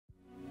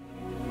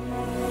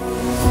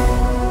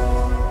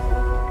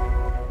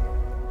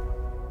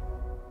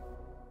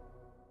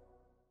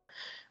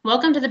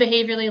Welcome to the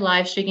Behaviorally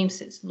live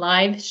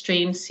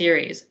stream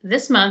series.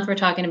 This month, we're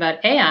talking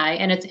about AI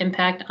and its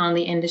impact on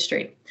the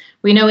industry.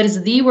 We know it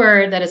is the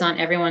word that is on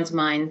everyone's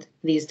mind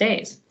these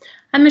days.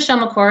 I'm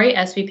Michele McCorry,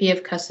 SVP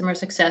of Customer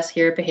Success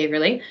here at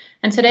Behaviorally,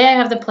 and today I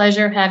have the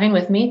pleasure of having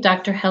with me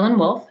Dr. Helen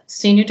Wolf,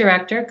 Senior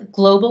Director,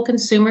 Global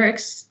Consumer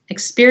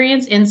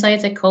Experience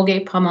Insights at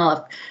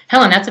Colgate-Palmolive.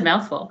 Helen, that's a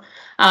mouthful.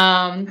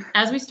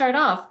 As we start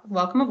off,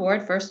 welcome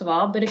aboard, first of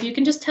all, but if you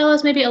can just tell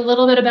us maybe a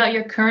little bit about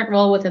your current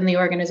role within the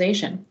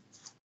organization.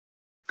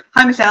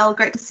 Hi, Michelle.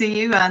 Great to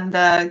see you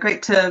and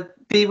great to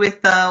be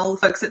with all the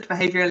folks at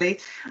Behaviorally.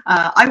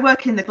 I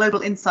work in the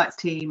Global Insights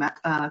team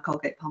at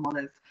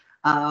Colgate-Palmolive,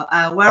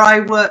 where I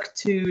work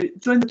to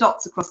join the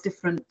dots across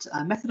different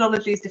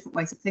methodologies, different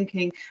ways of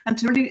thinking, and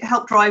to really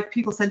help drive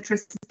people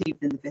centricity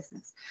within the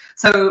business.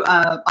 So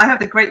I have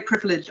the great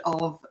privilege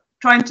of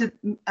trying to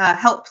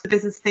help the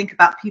business think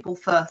about people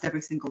first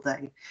every single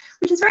day,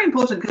 which is very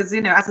important because,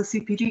 as a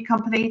CPG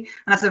company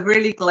and as a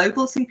really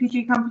global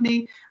CPG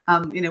company,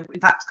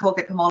 in fact,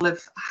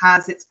 Colgate-Palmolive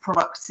has its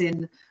products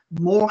in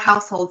more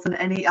households than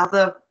any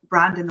other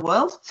brand in the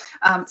world.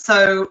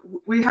 So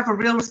we have a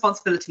real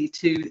responsibility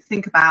to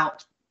think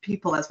about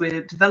people as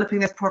we're developing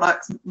those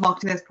products,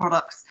 marketing those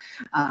products,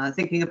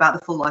 thinking about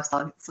the full lifestyle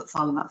and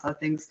that side of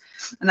things.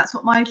 And that's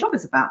what my job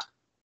is about.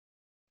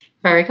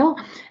 Very cool.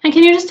 And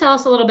can you just tell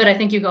us a little bit, I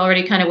think you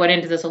already kind of went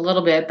into this a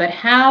little bit, but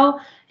how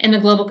in the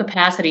global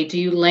capacity do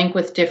you link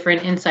with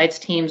different insights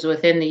teams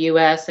within the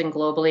US and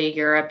globally,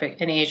 Europe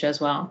and Asia as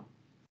well?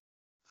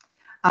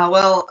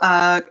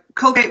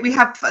 Colgate, we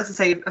have, as I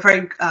say, a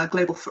very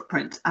global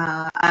footprint,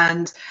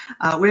 and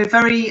we're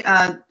very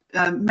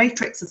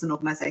matrix as an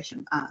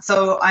organization.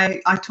 So I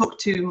talk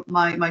to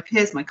my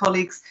peers, my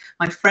colleagues,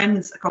 my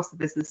friends across the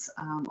business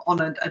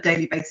on a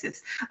daily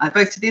basis,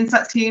 both to the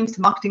insights teams,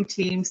 to marketing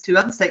teams, to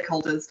other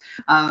stakeholders,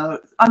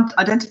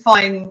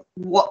 identifying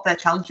what their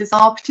challenges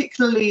are,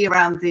 particularly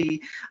around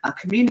the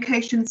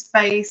communication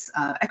space,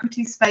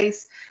 equity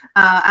space,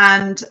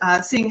 and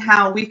seeing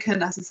how we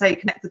can, as I say,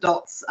 connect the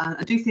dots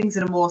and do things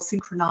in a more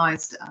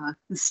synchronized,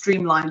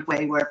 streamlined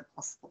way wherever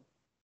possible.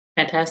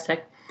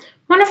 Fantastic.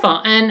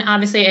 Wonderful. And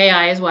obviously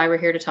AI is why we're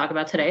here to talk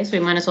about today, so we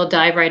might as well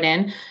dive right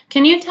in.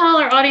 Can you tell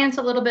our audience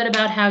a little bit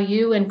about how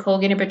you and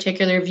Colgate in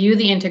particular view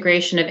the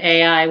integration of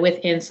AI with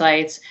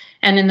insights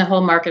and in the whole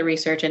market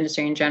research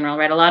industry in general,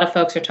 right? A lot of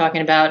folks are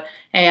talking about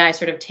AI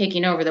sort of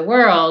taking over the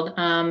world.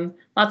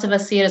 Lots of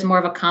us see it as more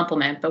of a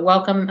complement, but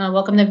welcome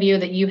the view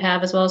that you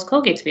have as well as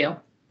Colgate's view.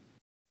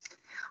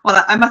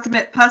 Well, I must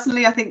admit,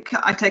 personally, I think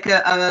I take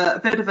a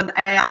bit of an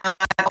AI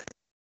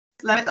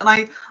limit,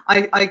 and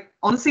I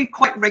honestly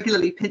quite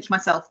regularly pinch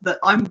myself that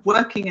I'm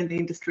working in the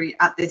industry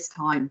at this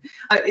time.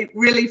 It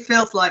really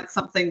feels like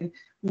something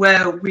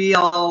where we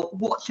are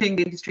watching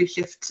the industry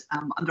shift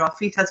under our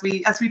feet as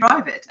we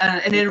drive it,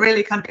 in a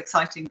really kind of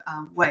exciting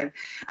way.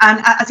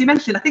 And as you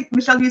mentioned, I think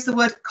Michelle used the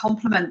word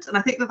complement, and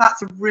I think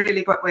that's a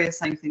really great way of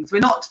saying things. We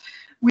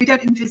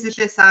don't envisage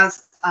this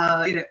as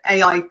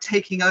AI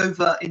taking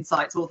over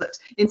insights, or that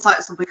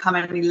insights will become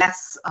any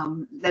less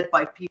led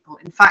by people.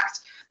 In fact,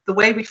 the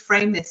way we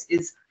frame this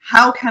is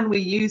how can we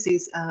use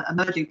these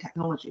emerging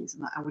technologies,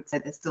 and I would say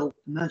they're still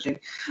emerging,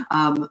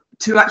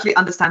 to actually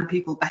understand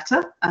people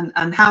better,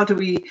 and how do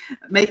we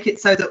make it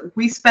so that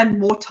we spend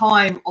more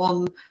time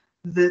on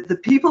the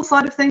people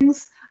side of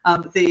things,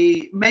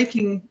 the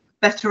making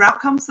better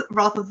outcomes,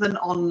 rather than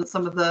on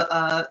some of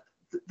the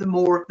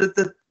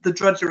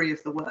drudgery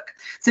of the work.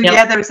 So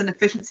yeah, there is an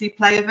efficiency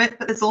play of it,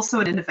 but there's also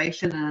an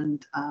innovation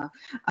and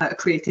a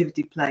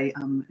creativity play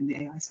in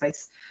the AI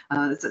space.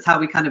 That's how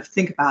we kind of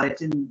think about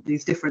it in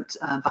these different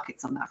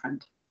buckets on that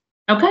front.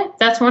 Okay,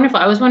 that's wonderful.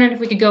 I was wondering if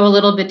we could go a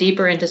little bit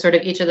deeper into sort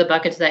of each of the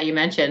buckets that you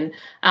mentioned,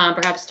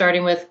 perhaps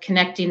starting with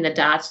connecting the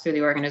dots through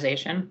the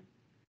organization.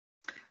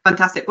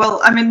 Fantastic.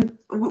 Well, I mean,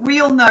 we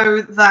all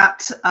know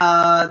that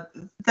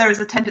there is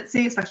a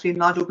tendency, especially in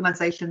large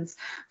organizations,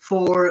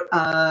 for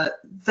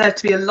there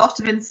to be a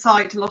lot of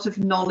insight, a lot of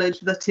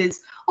knowledge that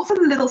is often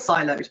a little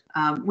siloed.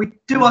 We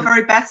do our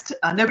very best.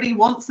 Nobody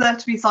wants there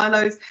to be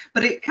silos,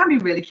 but it can be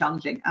really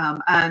challenging.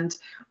 And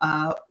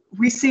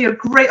we see a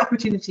great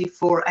opportunity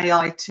for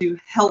AI to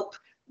help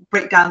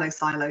break down those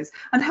silos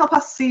and help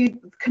us see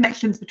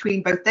connections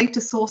between both data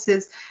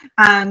sources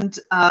and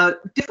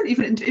different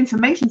even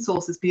information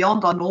sources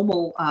beyond our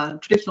normal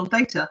traditional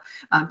data,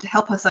 to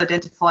help us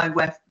identify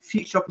where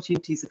future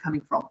opportunities are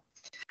coming from.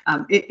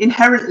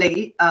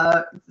 Inherently,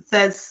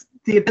 there's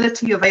the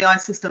ability of AI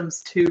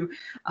systems to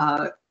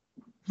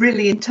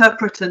really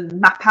interpret and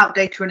map out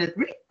data in a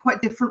really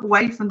quite different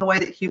way from the way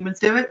that humans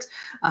do it,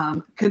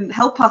 can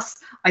help us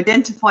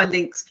identify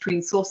links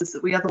between sources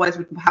that we otherwise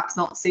would perhaps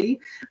not see,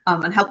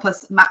 and help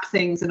us map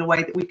things in a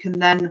way that we can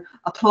then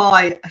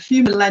apply a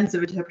human lens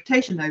of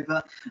interpretation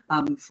over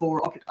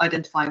for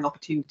identifying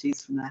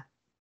opportunities from there.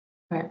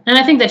 Right. And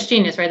I think that's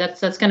genius, right?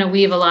 That's going to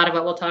weave a lot of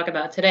what we'll talk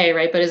about today,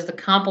 right? But is the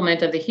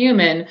complement of the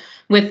human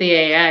with the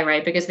AI,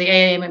 right? Because the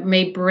AI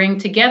may bring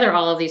together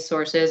all of these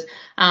sources,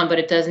 but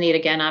it does need,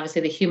 again,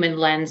 obviously the human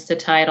lens to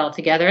tie it all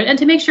together and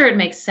to make sure it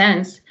makes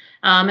sense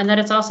and that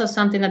it's also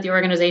something that the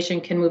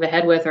organization can move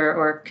ahead with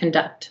or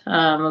conduct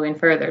moving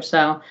further.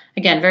 So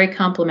again, very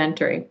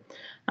complementary.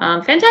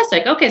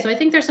 Fantastic. Okay, so I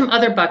think there's some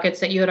other buckets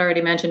that you had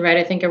already mentioned, right?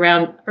 I think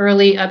around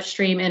early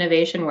upstream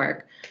innovation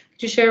work.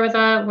 Could you share with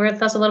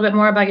us a little bit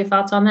more about your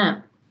thoughts on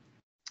that?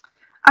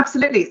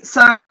 Absolutely.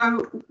 So I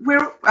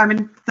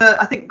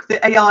think the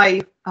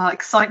AI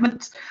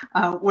excitement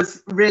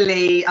was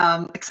really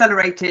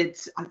accelerated.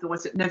 I thought,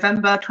 was it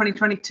November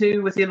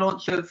 2022 was the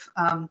launch of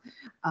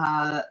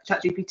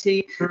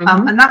ChatGPT,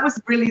 and that was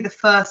really the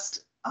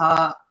first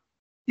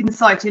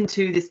insight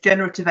into this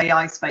generative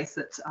AI space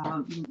that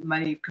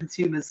many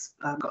consumers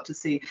got to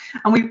see.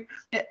 And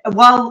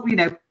while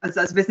as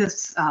a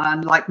business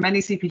and like many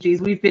CPGs,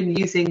 we've been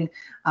using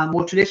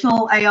more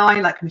traditional AI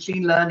like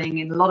machine learning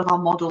in a lot of our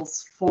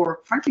models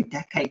for frankly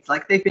decades.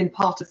 Like they've been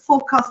part of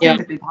forecasting,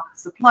 they've been part of the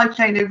supply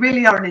chain. They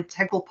really are an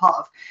integral part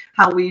of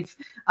how we've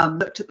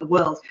looked at the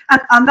world,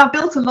 and they're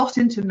built a lot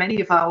into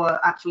many of our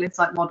actual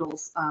insight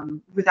models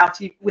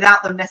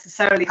without them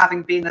necessarily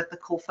having been at the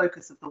core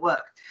focus of the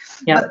work.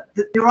 But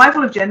the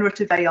arrival of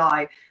generative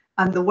AI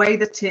and the way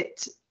that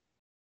it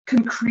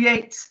can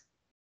create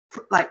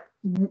like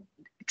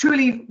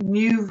truly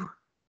new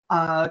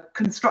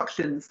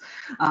constructions,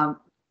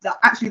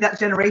 that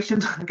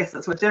generation, I guess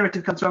that's where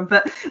generative comes from,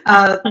 but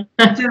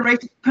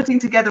putting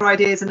together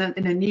ideas in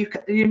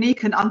a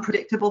unique and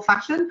unpredictable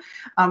fashion.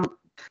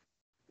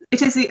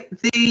 It is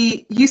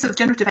the use of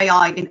generative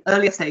AI in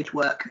earlier stage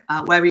work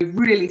where we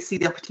really see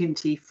the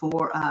opportunity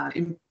for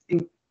in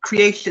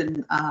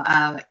creation,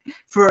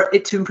 for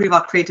it to improve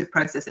our creative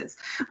processes.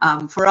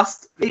 For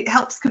us, it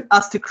helps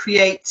us to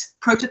create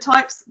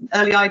prototypes,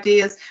 early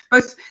ideas,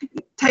 both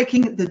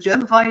taking the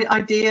germ of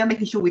idea,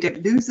 making sure we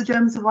don't lose the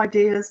germs of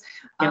ideas,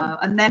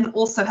 and then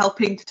also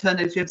helping to turn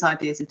those germs of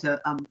ideas into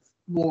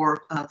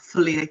more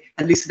fully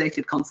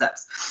elucidated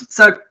concepts.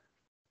 So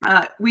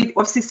we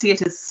obviously see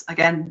it as,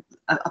 again,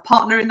 a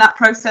partner in that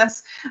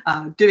process,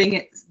 doing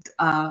it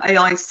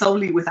AI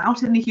solely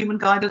without any human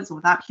guidance or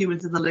without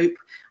humans in the loop.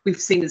 We've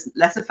seen as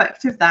less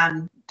effective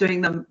than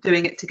doing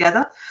it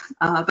together,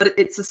 but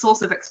it's a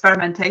source of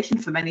experimentation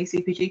for many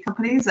CPG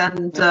companies,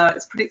 and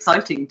it's pretty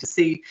exciting to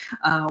see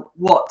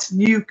what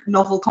new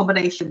novel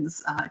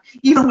combinations,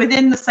 even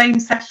within the same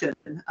session,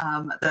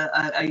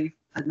 an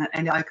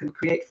AI can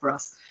create for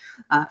us.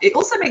 It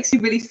also makes you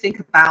really think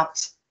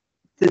about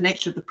the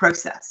nature of the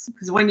process,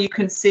 because when you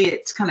can see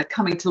it kind of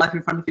coming to life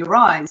in front of your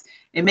eyes,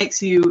 it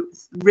makes you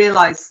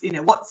realize,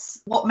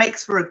 what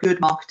makes for a good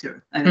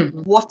marketer,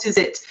 and what is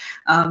it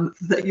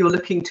that you're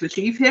looking to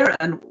achieve here,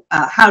 and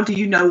how do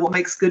you know what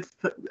makes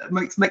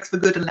for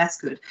good and less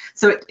good.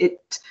 So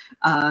it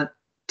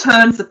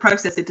turns the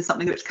process into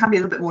something which can be a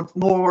little bit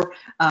more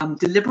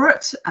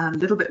deliberate and a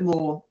little bit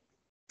more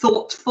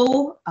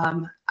thoughtful,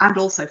 and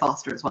also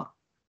faster as well.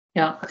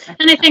 Yeah,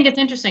 and I think it's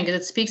interesting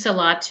because it speaks a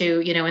lot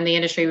to, in the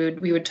industry,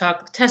 we would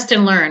talk test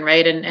and learn,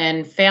 right,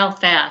 and fail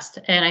fast.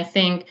 And I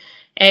think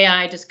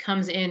AI just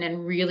comes in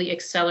and really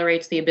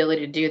accelerates the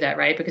ability to do that,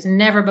 right? Because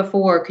never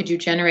before could you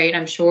generate,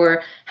 I'm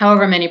sure,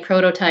 however many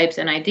prototypes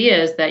and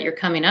ideas that you're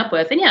coming up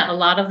with. And yeah, a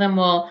lot of them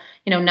will,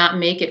 not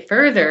make it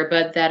further,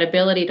 but that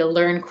ability to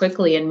learn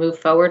quickly and move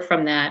forward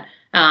from that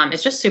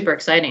is just super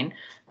exciting.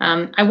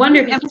 I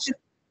wonder if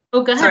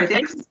oh, go ahead.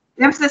 Sorry,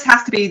 the emphasis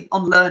has to be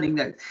on learning,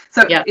 though.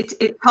 So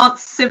it can't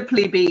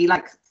simply be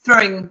like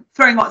throwing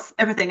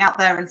everything out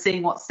there and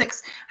seeing what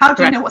sticks. How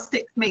do you know what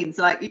sticks means?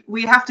 Like,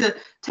 we have to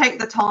take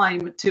the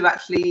time to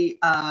actually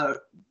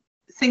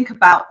think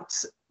about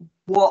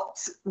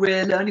what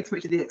we're learning from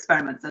each of these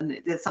experiments, and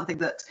it's something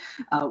that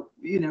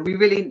we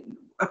really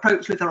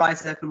approach with our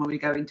eyes open when we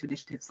go into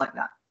initiatives like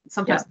that. It's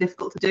sometimes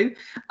difficult to do,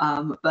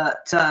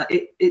 but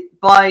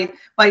by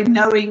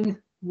knowing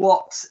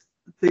what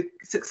the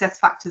success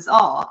factors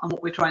are and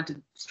what we're trying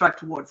to strive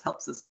towards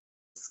helps us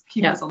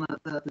keep us on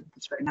the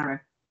straight and narrow.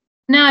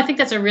 No, I think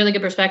that's a really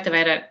good perspective. I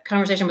had a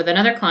conversation with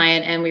another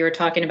client, and we were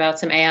talking about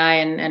some AI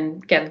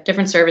and again,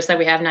 different service that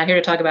we have. Not here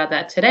to talk about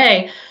that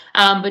today,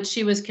 but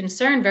she was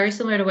concerned, very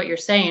similar to what you're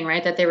saying,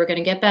 right? That they were going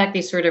to get back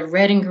these sort of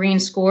red and green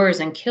scores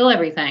and kill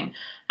everything.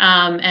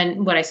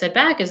 And what I said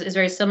back is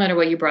very similar to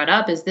what you brought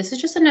up, is this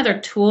is just another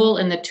tool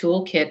in the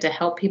toolkit to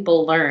help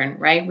people learn,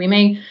 right? We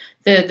may,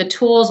 the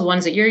tools,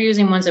 ones that you're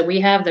using, ones that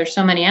we have, there's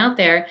so many out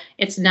there,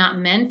 it's not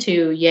meant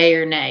to yay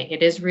or nay.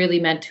 It is really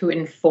meant to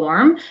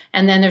inform.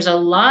 And then there's a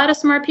lot of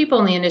smart people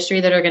in the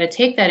industry that are going to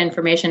take that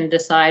information and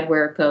decide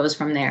where it goes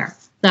from there.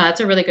 No, that's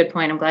a really good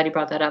point. I'm glad you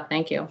brought that up.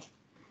 Thank you.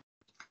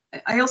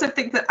 I also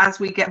think that as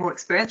we get more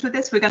experience with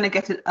this, we're going to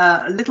get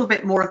a little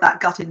bit more of that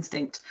gut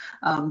instinct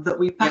that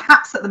we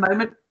perhaps at the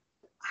moment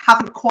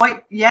haven't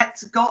quite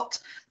yet got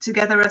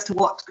together as to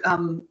what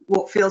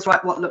feels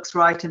right, what looks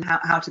right, and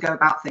how to go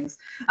about things.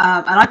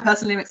 And I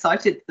personally am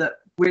excited that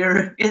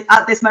we're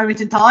at this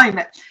moment in time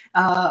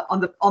on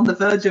the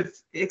verge of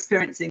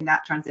experiencing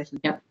that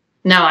transition. Yeah.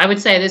 No, I would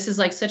say this is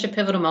like such a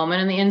pivotal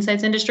moment in the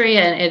insights industry,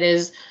 and it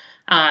is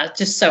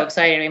just so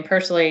exciting. I mean,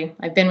 personally,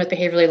 I've been with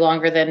Behaviorally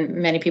longer than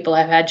many people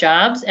have had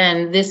jobs,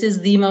 and this is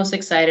the most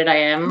excited I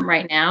am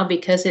right now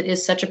because it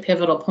is such a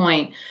pivotal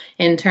point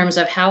in terms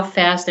of how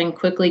fast and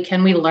quickly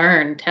can we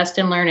learn, test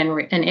and learn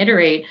and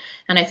iterate.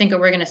 And I think what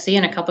we're going to see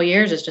in a couple of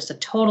years is just a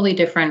totally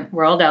different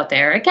world out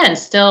there. Again,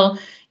 still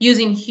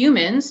using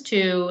humans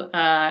to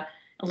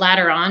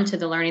ladder on to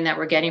the learning that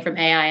we're getting from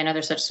AI and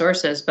other such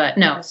sources. But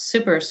no,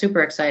 super,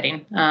 super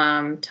exciting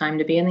time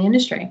to be in the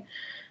industry.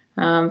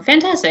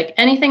 Fantastic.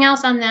 Anything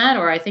else on that?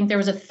 Or I think there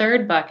was a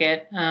third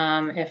bucket.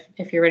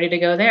 If you're ready to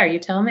go there, you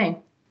tell me.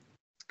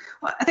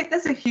 Well, I think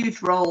there's a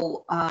huge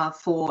role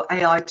for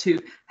AI to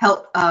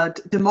help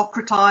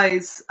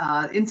democratize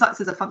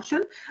insights as a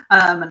function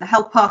and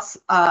help us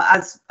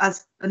as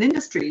an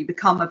industry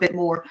become a bit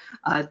more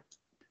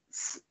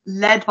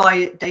led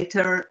by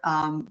data,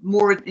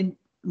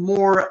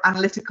 more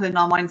analytical in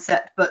our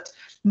mindset, but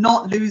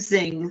not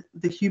losing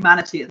the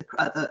humanity at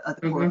the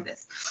core of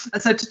this.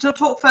 And so to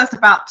talk first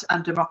about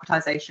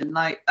democratization,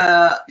 like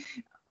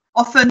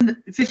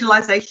often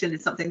visualization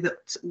is something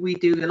that we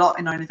do a lot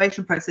in our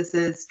innovation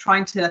processes,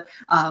 trying to,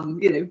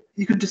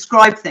 you can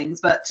describe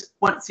things, but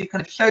once you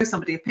kind of show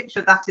somebody a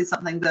picture, that is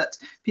something that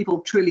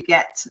people truly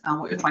get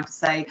what you're trying to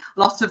say. A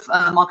lot of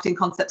marketing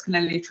concepts can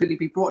only truly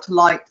be brought to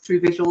light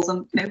through visuals,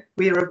 and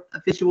we're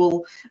a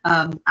visual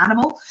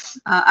animal,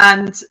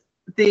 and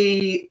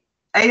the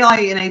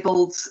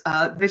AI-enabled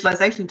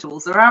visualization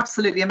tools are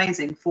absolutely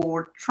amazing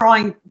for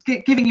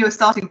giving you a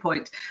starting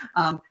point,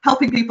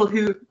 helping people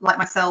who, like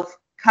myself,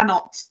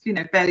 cannot,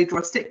 barely draw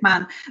a stick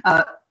man,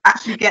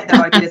 actually get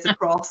their ideas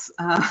across,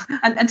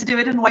 and to do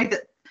it in a way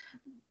that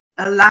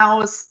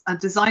allows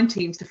design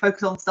teams to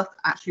focus on stuff that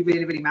actually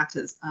really, really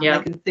matters. They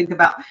can think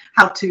about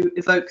how to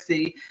evoke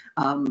the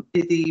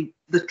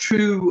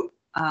true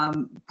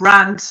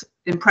brand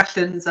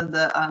impressions and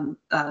the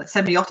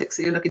semiotics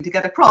that you're looking to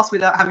get across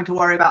without having to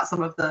worry about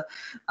some of the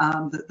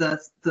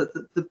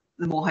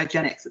more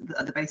hygienics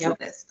at the base of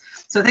this.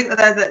 So I think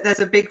that there's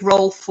a big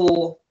role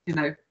for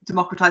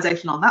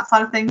democratization on that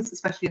side of things,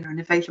 especially in our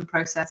innovation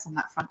process on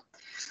that front.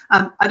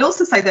 I'd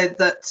also say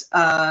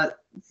that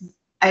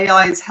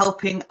AI is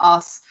helping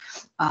us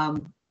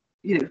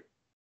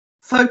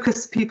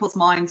focus people's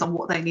minds on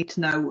what they need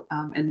to know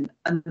and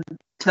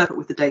interpret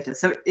with the data.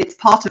 So it's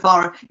part of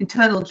our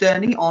internal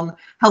journey on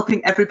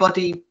helping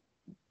everybody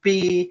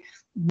be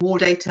more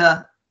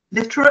data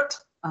literate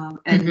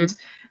and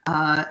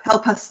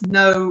help us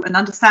know and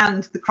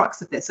understand the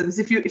crux of this. So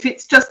if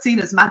it's just seen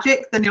as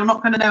magic, then you're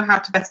not going to know how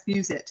to best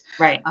use it.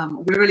 Right.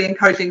 We're really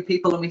encouraging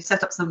people, and we've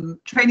set up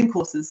some training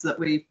courses that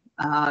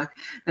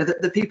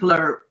the people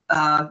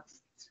are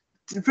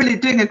really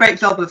doing a great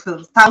job of.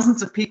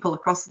 Thousands of people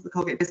across the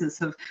Colgate business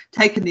have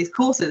taken these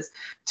courses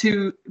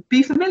to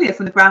be familiar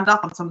from the ground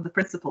up on some of the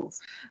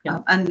principles.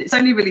 And it's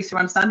only really through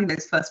understanding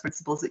those first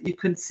principles that you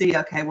can see,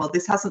 okay, well,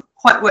 this hasn't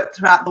quite worked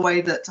throughout the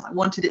way that I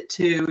wanted it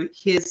to.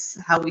 Here's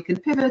how we can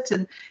pivot,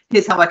 and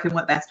here's how I can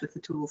work best with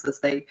the tools as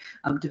they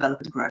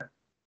develop and grow.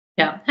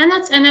 Yeah, and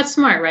that's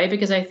smart, right?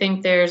 Because I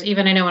think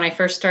I know when I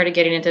first started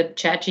getting into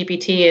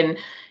ChatGPT, and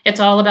it's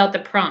all about the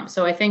prompt.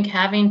 So I think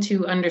having to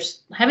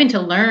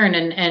learn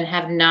and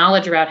have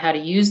knowledge about how to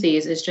use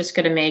these is just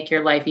going to make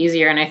your life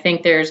easier. And I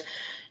think there's,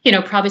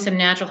 probably some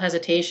natural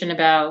hesitation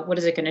about what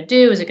is it going to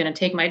do? Is it going to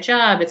take my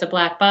job? It's a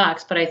black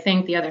box. But I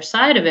think the other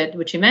side of it,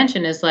 which you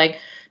mentioned, is like,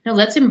 no,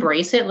 let's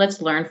embrace it.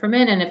 Let's learn from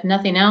it. And if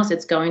nothing else,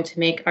 it's going to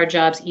make our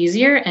jobs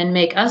easier and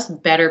make us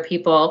better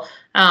people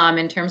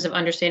in terms of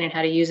understanding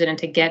how to use it and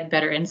to get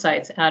better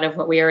insights out of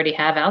what we already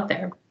have out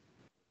there.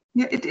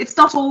 Yeah, it's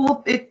not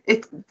all.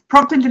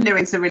 Prompt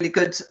engineering is a really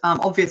good,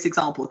 obvious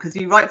example, because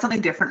you write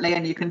something differently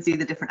and you can see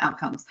the different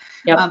outcomes.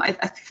 Yep.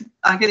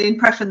 I get the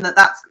impression that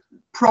that's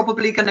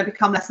probably going to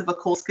become less of a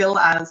core skill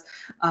as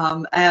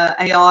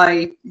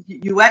AI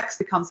UX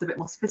becomes a bit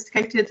more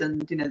sophisticated,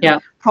 and the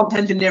prompt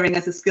engineering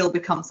as a skill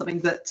becomes something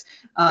that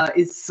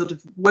is sort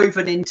of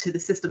woven into the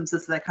systems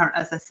as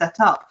they're set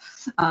up.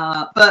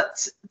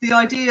 But the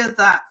idea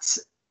that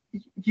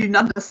you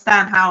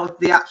understand how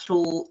the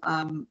actual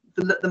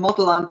the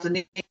model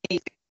underneath you're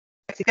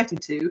getting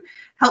to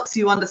helps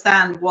you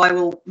understand why,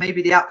 well,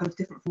 maybe the outcome is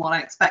different from what I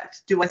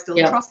expect. Do I still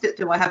trust it?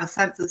 Do I have a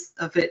sense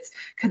of its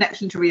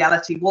connection to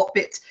reality? What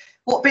bits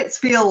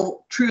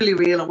feel truly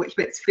real, or which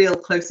bits feel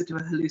closer to a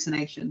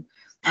hallucination?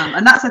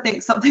 And that's, I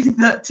think, something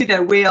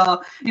that we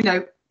are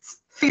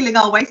feeling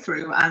our way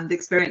through and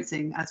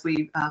experiencing as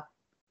we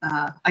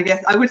I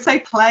guess I would say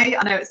play.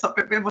 I know it's not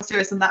a bit more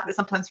serious than that, but it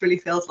sometimes really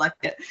feels like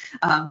it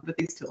with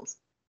these tools.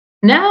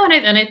 No,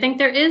 and I think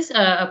there is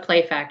a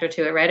play factor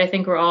to it, right? I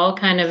think we're all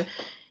kind of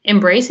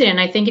embracing it. And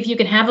I think if you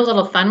can have a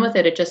little fun with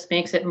it, it just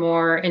makes it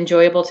more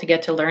enjoyable to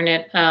get to learn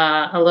it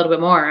a little bit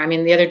more. I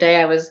mean, the other day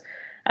I was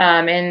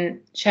in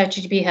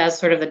ChatGPT has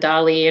sort of the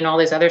DALL-E and all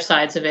these other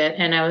sides of it,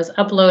 and I was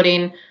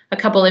uploading a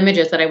couple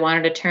images that I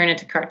wanted to turn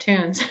into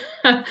cartoons.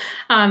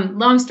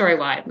 Long story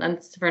wide,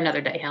 that's for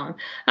another day, Helen.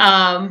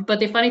 But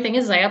the funny thing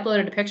is, I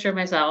uploaded a picture of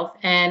myself,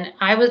 and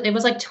it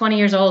was like 20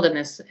 years old in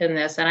this,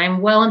 and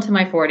I'm well into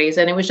my 40s,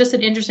 and it was just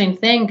an interesting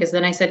thing because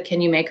then I said, "Can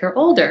you make her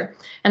older?"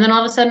 And then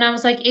all of a sudden, I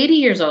was like 80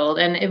 years old,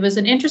 and it was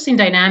an interesting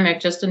dynamic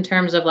just in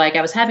terms of like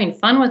I was having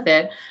fun with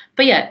it.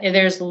 But yeah,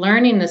 there's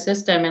learning the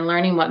system and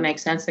learning what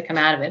makes sense to come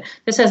out of it.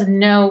 This has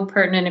no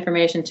pertinent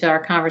information to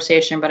our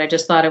conversation, but I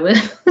just thought it was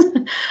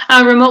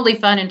remotely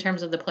fun in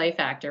terms of the play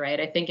factor, right?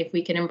 I think if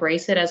we can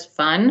embrace it as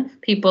fun,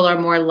 people are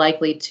more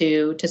likely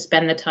to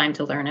spend the time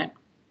to learn it.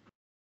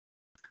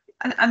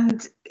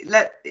 And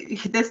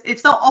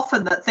it's not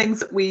often that things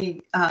that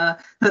we,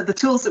 the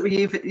tools that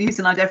we use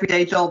in our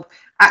everyday job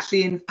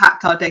actually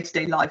impact our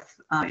day-to-day life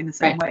in the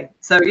same way.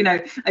 So,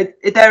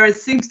 there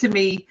seems to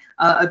me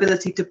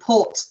ability to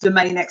port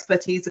domain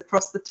expertise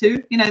across the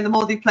two. The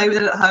more you play with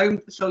it at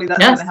home, surely that's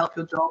going to help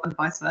your job, and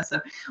vice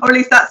versa. Or at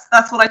least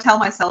that's what I tell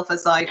myself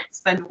as I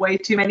spend way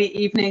too many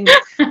evenings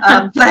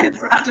playing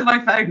around on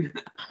my phone.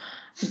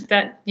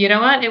 That, you know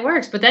what, it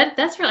works. But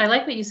that's really, I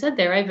like what you said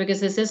there, right? Because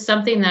this is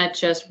something that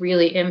just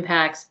really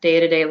impacts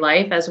day-to-day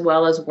life as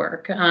well as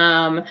work.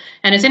 And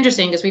it's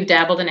interesting because we've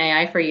dabbled in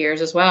AI for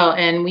years as well.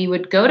 And we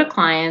would go to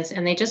clients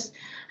and they just,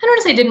 I don't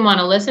want to say didn't want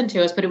to listen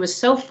to us, but it was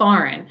so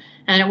foreign.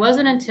 And it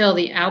wasn't until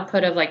the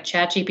output of like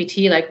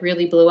ChatGPT like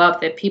really blew up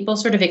that people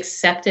sort of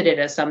accepted it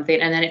as something,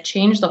 and then it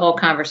changed the whole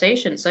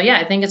conversation. So yeah,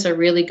 I think it's a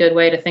really good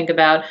way to think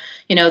about,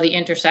 the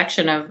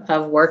intersection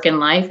of work and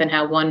life and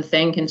how one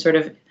thing can sort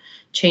of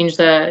change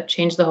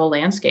the whole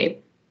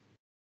landscape.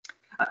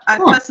 I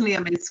personally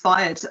am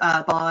inspired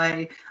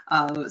by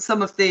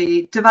some of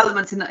the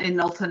developments in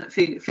alternate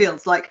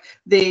fields, like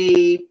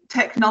the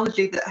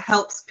technology that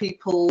helps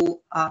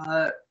people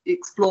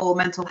explore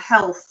mental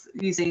health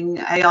using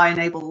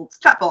AI-enabled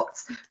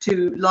chatbots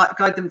to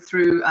guide them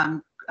through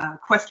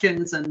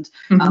questions and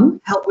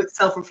help with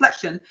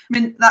self-reflection. I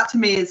mean, that to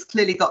me has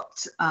clearly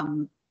got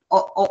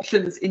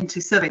options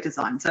into survey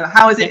design. So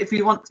how is it if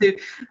you want to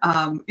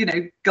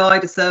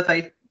guide a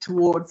survey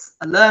towards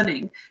a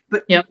learning,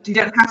 but you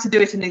don't have to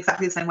do it in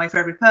exactly the same way for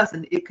every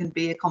person. It can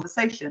be a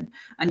conversation,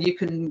 and you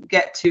can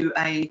get to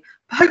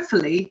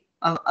hopefully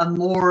a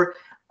more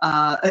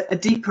a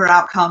deeper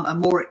outcome, a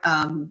more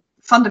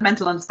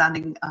fundamental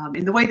understanding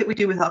in the way that we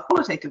do with our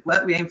qualitative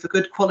work. We aim for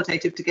good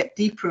qualitative to get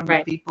deeper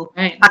with people.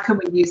 How can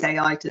we use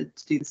AI to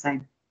do the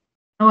same?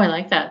 Oh, I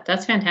like that.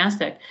 That's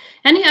fantastic.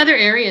 Any other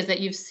areas that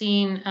you've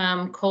seen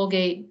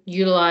Colgate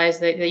utilize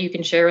that you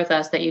can share with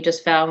us that you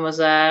just found was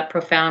a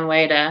profound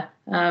way to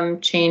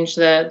change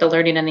the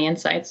learning and the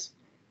insights?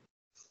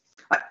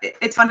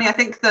 It's funny. I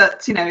think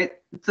that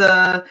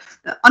the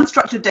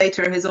unstructured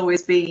data has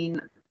always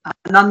been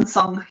an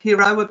unsung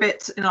hero a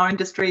bit in our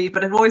industry,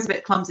 but I'm always a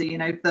bit clumsy.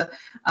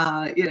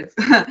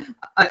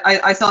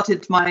 I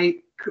started my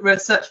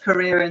research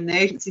career in the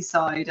agency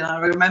side, and I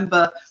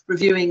remember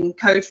reviewing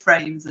code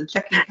frames and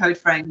checking code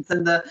frames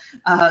and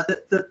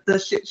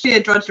the sheer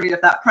drudgery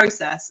of that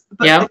process.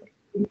 But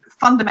the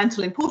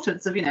fundamental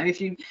importance of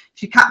if you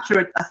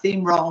capture a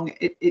theme wrong,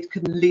 it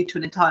can lead to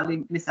an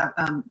entirely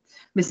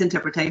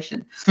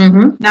misinterpretation.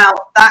 Now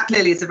that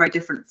clearly is a very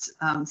different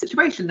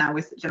situation now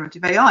with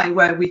generative AI,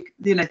 where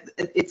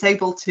it's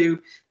able to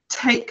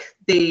take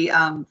the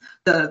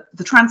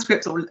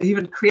transcripts or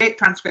even create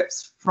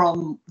transcripts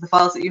from the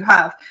files that you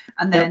have,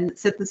 and then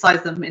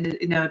synthesize them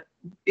in a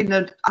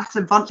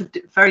bunch of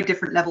very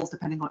different levels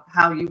depending on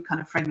how you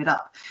kind of frame it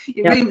up.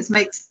 It really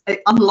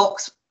it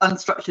unlocks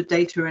unstructured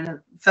data in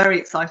a very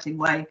exciting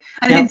way,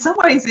 and in some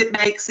ways it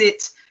makes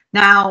it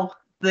now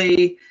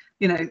the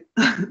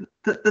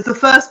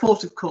first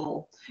port of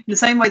call, in the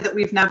same way that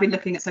we've now been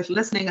looking at social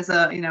listening as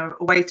a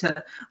way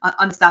to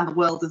understand the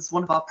world as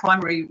one of our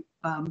primary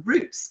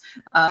routes.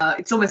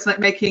 It's almost like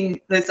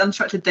making those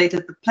unstructured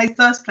data the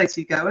first place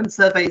you go, and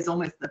survey is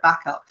almost the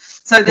backup.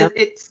 So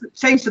it's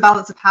changed the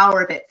balance of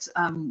power a bit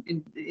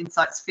in the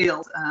insights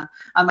field.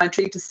 I'm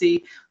intrigued to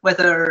see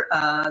whether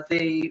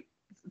the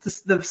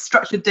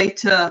structured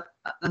data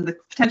and the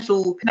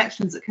potential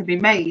connections that can be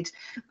made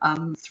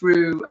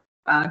through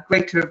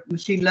greater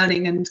machine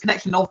learning and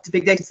connection of to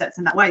big data sets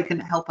in that way can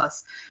help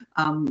us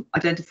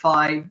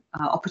identify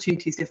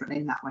opportunities differently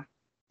in that way.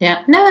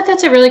 Yeah, no,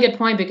 that's a really good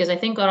point, because I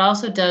think what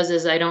also does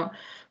is, I don't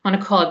want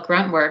to call it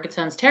grunt work. It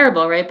sounds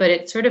terrible, right? But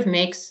it sort of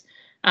makes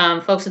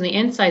folks in the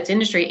insights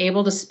industry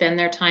able to spend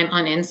their time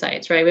on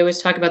insights, right? We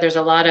always talk about there's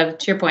a lot of,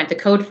 to your point, the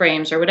code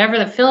frames or whatever,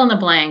 the fill in the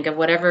blank of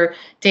whatever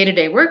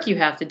day-to-day work you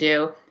have to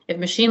do. If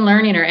machine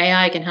learning or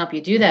AI can help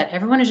you do that,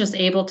 everyone is just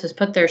able to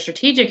put their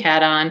strategic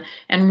hat on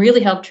and really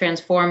help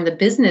transform the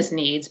business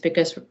needs,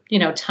 because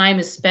time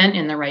is spent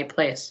in the right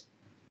place.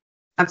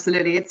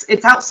 Absolutely, it's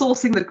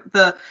outsourcing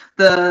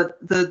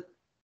the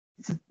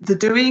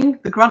doing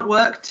the grunt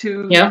work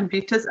to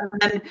computers, and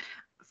then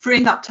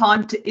freeing up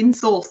time to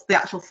insource the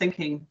actual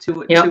thinking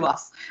to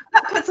us.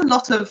 That puts a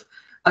lot of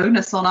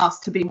onus on us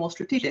to be more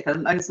strategic,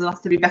 and onus on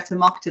us to be better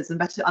marketers and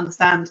better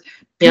understand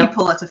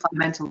people at a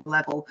fundamental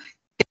level.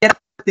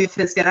 the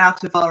office, get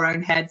out of our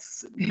own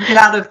heads, get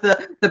out of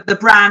the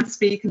brand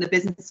speak and the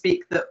business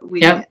speak that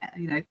we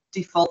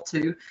default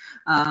to.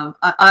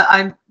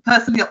 I'm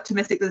personally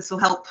optimistic that this will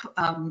help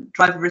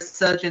drive a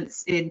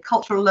resurgence in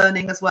cultural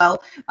learning as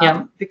well,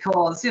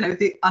 because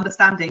the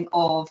understanding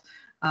of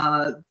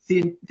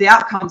the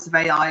outcomes of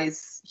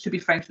AIs should be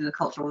framed in a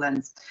cultural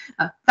lens.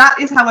 That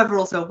is, however,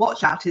 also a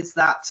watch out, is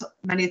that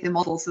many of the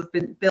models have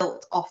been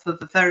built off of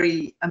a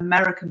very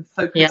American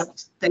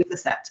focused data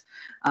set.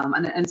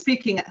 And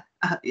speaking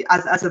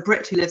as a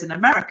Brit who lives in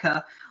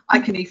America, I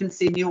can even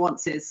see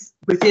nuances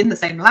within the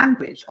same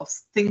language of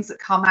things that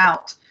come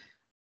out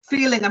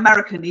feeling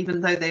American,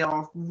 even though they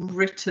are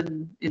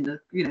written in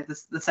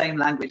the same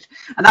language.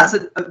 And that's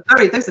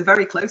those are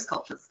very close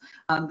cultures.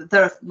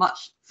 There are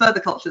much further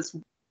cultures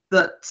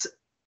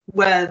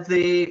where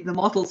the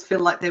models feel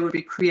like they would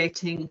be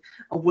creating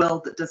a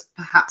world that does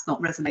perhaps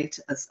not resonate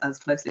as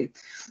closely.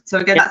 So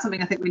again, that's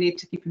something I think we need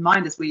to keep in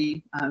mind as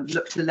we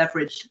look to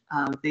leverage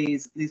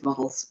these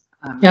models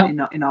in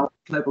our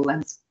global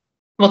lens.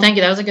 Well, thank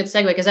you. That was a good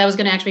segue, because that was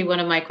going to actually be one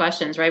of my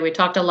questions, right? We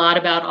talked a lot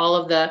about all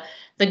of the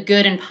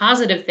good and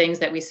positive things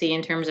that we see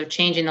in terms of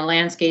changing the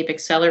landscape,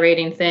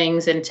 accelerating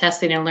things, and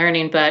testing and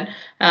learning. But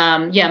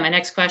my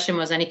next question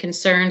was any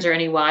concerns or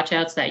any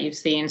watch-outs that you've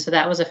seen. So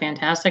that was a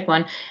fantastic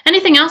one.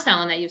 Anything else,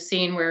 Helen, that you've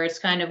seen where it's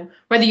kind of,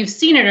 whether you've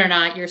seen it or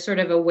not, you're sort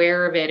of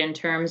aware of it in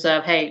terms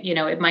of, hey,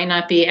 it might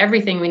not be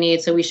everything we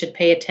need, so we should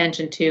pay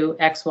attention to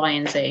X, Y,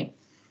 and Z?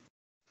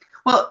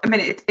 Well, I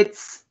mean,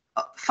 it's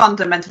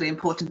fundamentally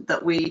important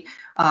that we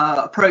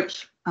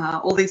approach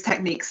all these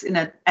techniques in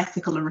an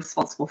ethical and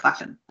responsible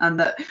fashion, and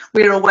that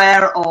we're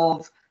aware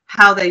of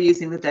how they're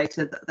using the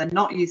data, that they're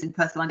not using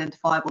personal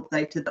identifiable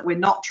data, that we're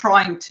not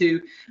trying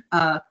to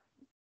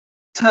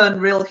turn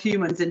real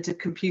humans into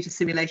computer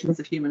simulations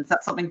of humans.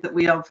 That's something that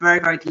we are very,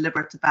 very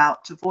deliberate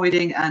about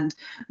avoiding, and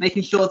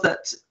making sure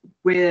that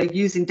we're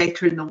using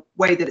data in the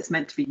way that it's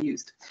meant to be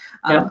used.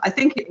 I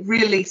think it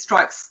really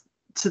strikes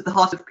to the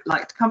heart of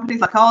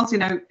companies like ours,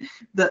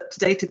 that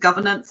data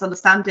governance,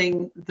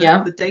 understanding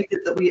the data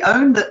that we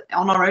own, that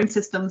on our own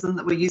systems, and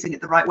that we're using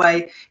it the right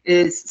way,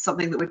 is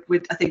something that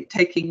we're I think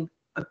taking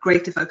a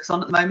greater focus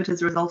on at the moment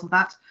as a result of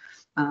that.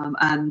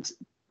 And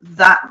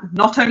that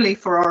not only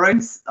for our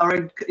own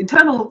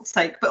internal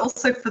sake, but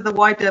also for the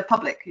wider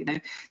public.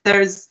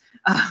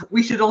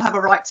 We should all have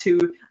a right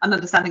to an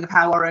understanding of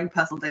how our own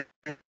personal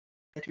data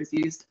is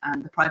used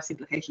and the privacy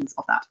implications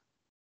of that.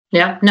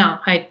 Yeah, no,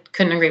 I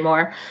couldn't agree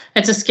more.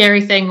 It's a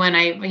scary thing when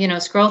I,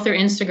 scroll through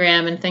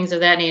Instagram and things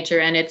of that nature,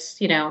 and it's,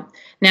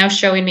 now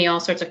showing me all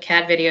sorts of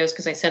cat videos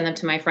because I send them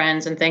to my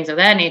friends and things of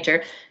that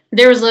nature.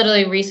 There was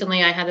literally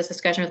recently, I had this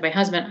discussion with my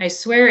husband. I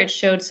swear it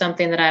showed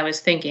something that I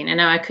was thinking, and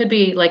now I could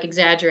be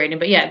exaggerating,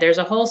 but yeah, there's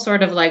a whole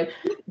sort of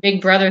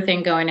big brother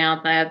thing going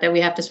out that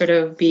we have to sort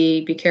of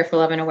be careful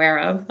of and aware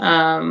of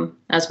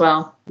as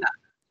well. Yeah,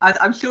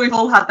 I'm sure we've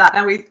all had that.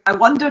 Now I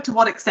wonder to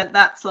what extent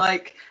that's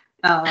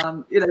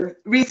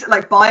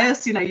recent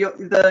bias.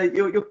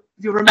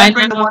 You're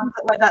remembering the ones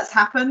where that's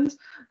happened.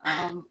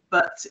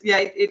 But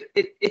yeah,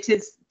 it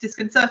is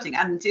disconcerting,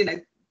 and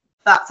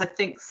that's, I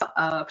think,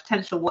 a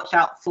potential watch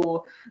out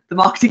for the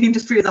marketing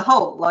industry as a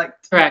whole.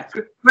 Correct.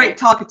 Great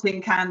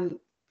targeting can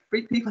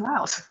freak people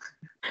out.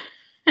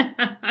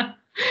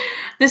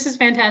 This is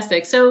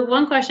fantastic. So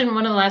one question,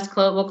 one of the last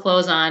we'll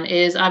close on,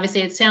 is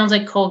obviously it sounds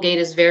like Colgate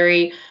is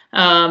very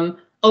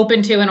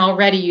open to and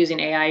already using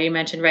AI. You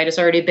mentioned, right, it's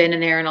already been in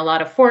there in a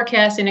lot of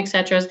forecasting,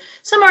 etc.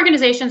 Some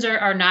organizations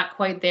are not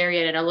quite there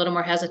yet and a little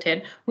more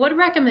hesitant. What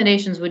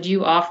recommendations would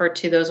you offer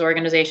to those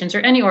organizations, or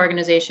any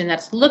organization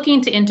that's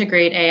looking to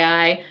integrate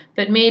AI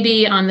but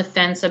maybe on the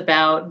fence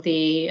about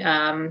the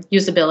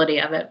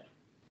usability of it?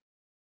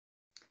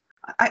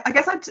 I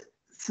guess I'd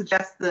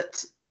suggest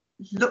that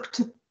look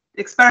to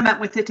experiment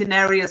with it in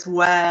areas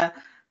where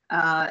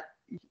the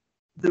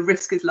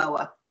risk is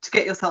lower, to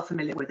get yourself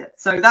familiar with it.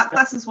 So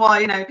that's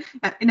why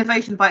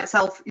innovation by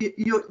itself,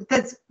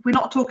 we're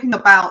not talking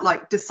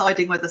about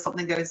deciding whether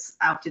something goes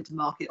out into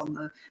market on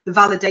the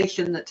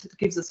validation that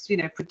gives us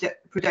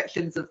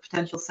projections of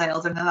potential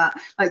sales and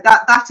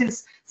that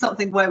is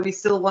something where we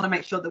still want to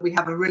make sure that we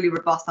have a really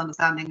robust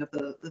understanding of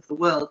the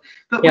world.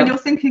 But when you're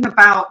thinking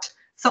about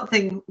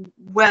something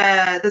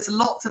where there's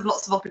lots of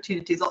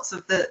opportunities, lots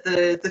of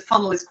the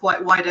funnel is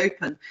quite wide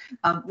open,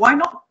 why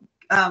not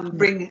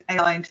bring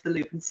AI into the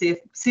loop and see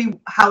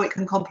how it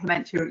can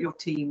complement your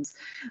teams.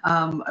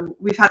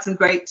 We've had some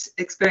great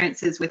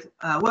experiences with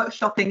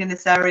workshopping in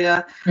this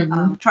area,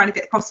 trying to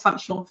get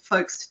cross-functional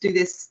folks to do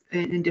this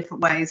in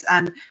different ways.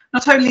 And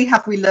not only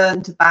have we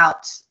learned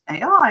about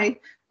AI,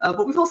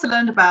 but we've also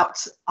learned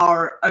about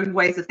our own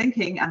ways of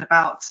thinking and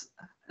about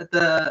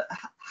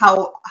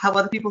how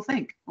other people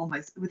think,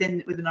 almost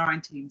within our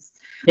own teams.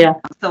 Yeah.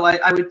 So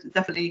I would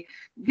definitely,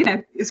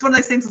 it's one of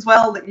those things as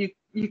well that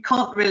you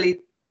can't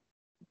really.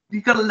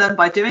 You've got to learn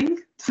by doing,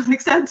 to some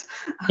extent.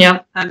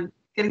 Yeah. And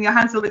getting your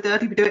hands a little bit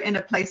dirty, but do it in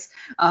a place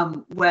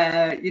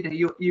where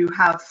you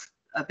have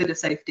a bit of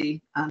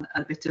safety and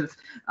a bit of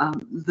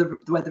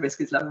where the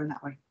risk is lower in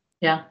that way.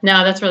 Yeah,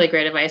 no, that's really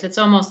great advice. It's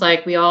almost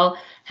like we all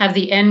have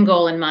the end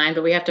goal in mind,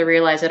 but we have to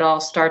realize it all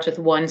starts with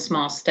one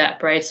small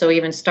step, right? So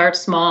even start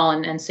small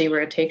and see where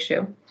it takes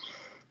you.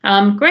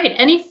 Great.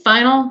 Any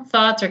final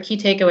thoughts or key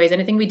takeaways?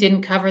 Anything we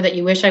didn't cover that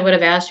you wish I would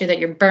have asked you that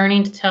you're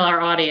burning to tell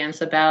our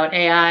audience about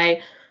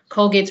AI,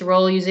 Colgate's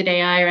role using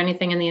AI, or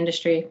anything in the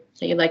industry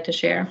that you'd like to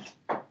share?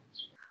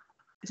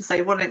 To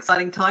say what an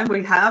exciting time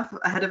we have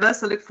ahead of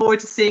us. I look forward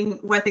to seeing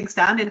where things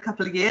stand in a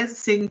couple of years,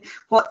 seeing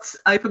what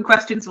open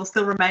questions will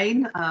still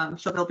remain. I'm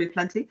sure there'll be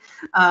plenty.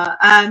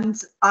 And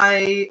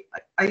I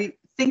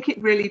think it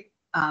really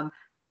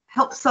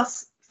helps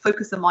us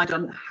focus the mind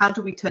on how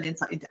do we turn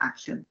insight into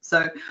action.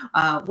 So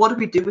what do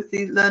we do with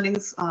the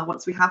learnings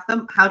once we have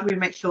them? How do we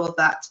make sure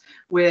that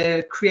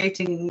we're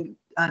creating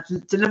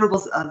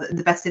deliverables in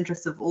the best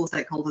interest of all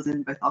stakeholders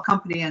in both our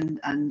company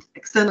and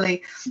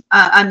externally?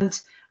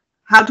 And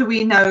how do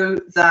we know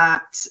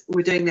that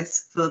we're doing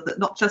this for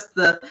not just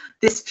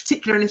this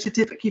particular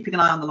initiative, but keeping an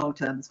eye on the long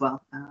term as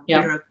well?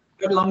 We're a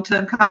good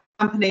long-term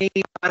company,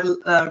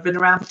 been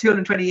around for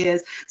 220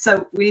 years.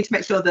 So we need to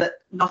make sure that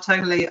not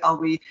only are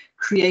we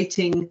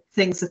creating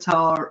things that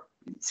are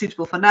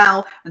suitable for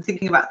now and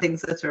thinking about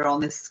things that are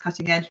on this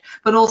cutting edge,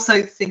 but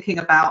also thinking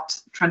about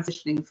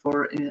transitioning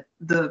for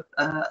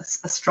a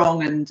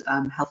strong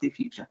and healthy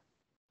future.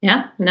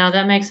 Yeah, no,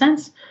 that makes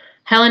sense.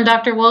 Helen,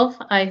 Dr. Wolf,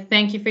 I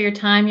thank you for your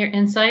time, your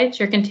insights,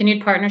 your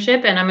continued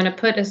partnership, and I'm going to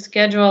put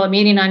a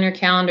meeting on your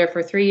calendar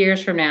for 3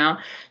 years from now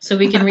so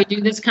we can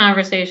redo this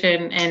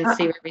conversation and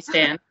see where we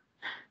stand.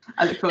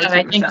 I look forward to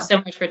it, Thank you so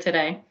much for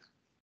today.